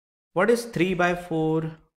What is 3 by 4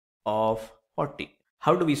 of 40?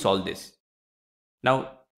 How do we solve this?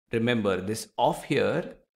 Now remember, this of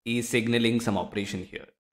here is signaling some operation here.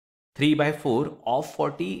 3 by 4 of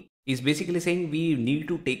 40 is basically saying we need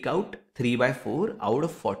to take out 3 by 4 out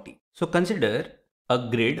of 40. So consider a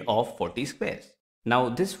grid of 40 squares. Now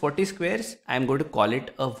this 40 squares, I am going to call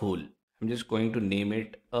it a whole. I'm just going to name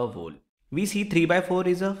it a whole. We see 3 by 4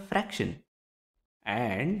 is a fraction,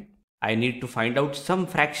 and I need to find out some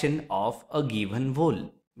fraction of a given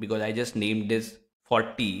whole because I just named this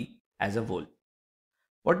 40 as a whole.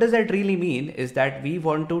 What does that really mean is that we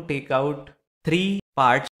want to take out 3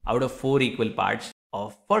 parts out of 4 equal parts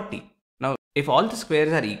of 40. Now, if all the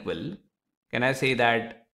squares are equal, can I say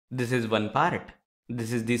that this is one part,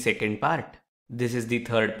 this is the second part, this is the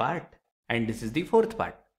third part, and this is the fourth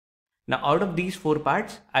part? Now, out of these 4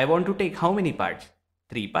 parts, I want to take how many parts?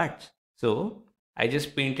 3 parts. So, I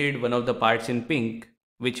just painted one of the parts in pink,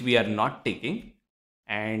 which we are not taking,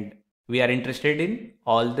 and we are interested in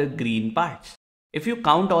all the green parts. If you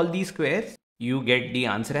count all these squares, you get the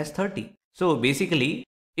answer as 30. So basically,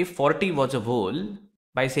 if 40 was a whole,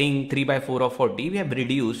 by saying 3 by 4 of 40, we have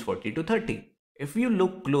reduced 40 to 30. If you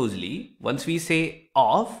look closely, once we say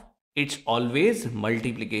of, it's always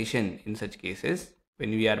multiplication in such cases. When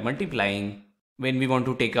we are multiplying, when we want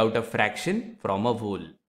to take out a fraction from a whole.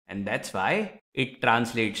 And that's why it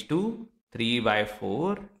translates to 3 by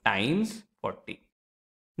 4 times 40.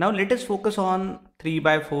 Now let us focus on 3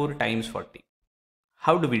 by 4 times 40.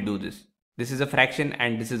 How do we do this? This is a fraction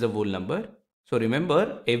and this is a whole number. So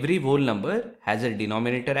remember, every whole number has a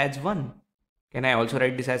denominator as 1. Can I also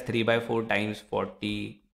write this as 3 by 4 times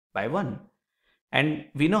 40 by 1? And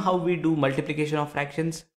we know how we do multiplication of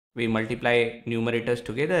fractions. We multiply numerators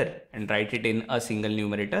together and write it in a single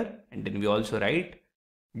numerator. And then we also write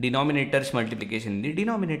denominators multiplication in the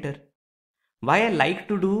denominator. Why I like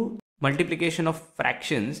to do multiplication of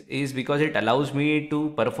fractions is because it allows me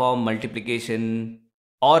to perform multiplication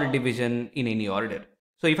or division in any order.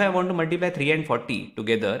 So if I want to multiply 3 and 40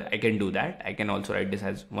 together, I can do that. I can also write this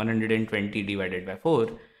as 120 divided by 4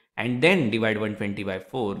 and then divide 120 by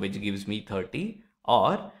 4, which gives me 30.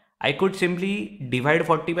 Or I could simply divide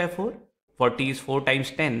 40 by 4. 40 is 4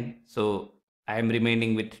 times 10. So I am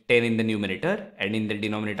remaining with 10 in the numerator, and in the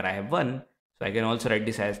denominator I have 1. So I can also write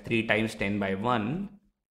this as 3 times 10 by 1,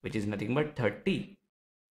 which is nothing but 30.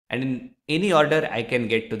 And in any order, I can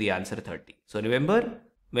get to the answer 30. So remember,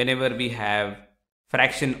 whenever we have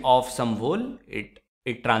fraction of some whole,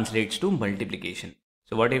 it translates to multiplication.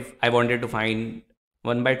 So what if I wanted to find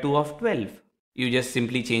 1 by 2 of 12? You just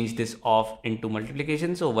simply change this of into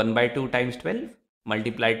multiplication. So 1 by 2 times 12,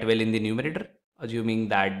 multiply 12 in the numerator, assuming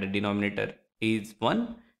that the denominator is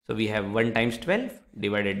 1. So we have 1 times 12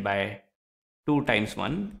 divided by 2 times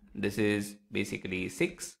 1. This is basically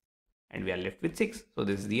 6 and we are left with 6. So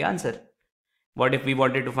this is the answer. What if we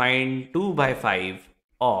wanted to find 2 by 5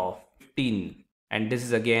 of 15? And this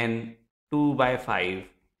is again 2 by 5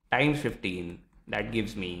 times 15. That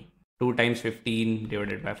gives me 2 times 15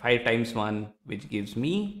 divided by 5 times 1, which gives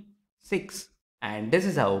me 6. And this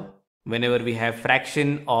is how, whenever we have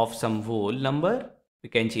fraction of some whole number, we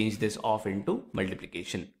can change this off into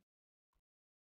multiplication.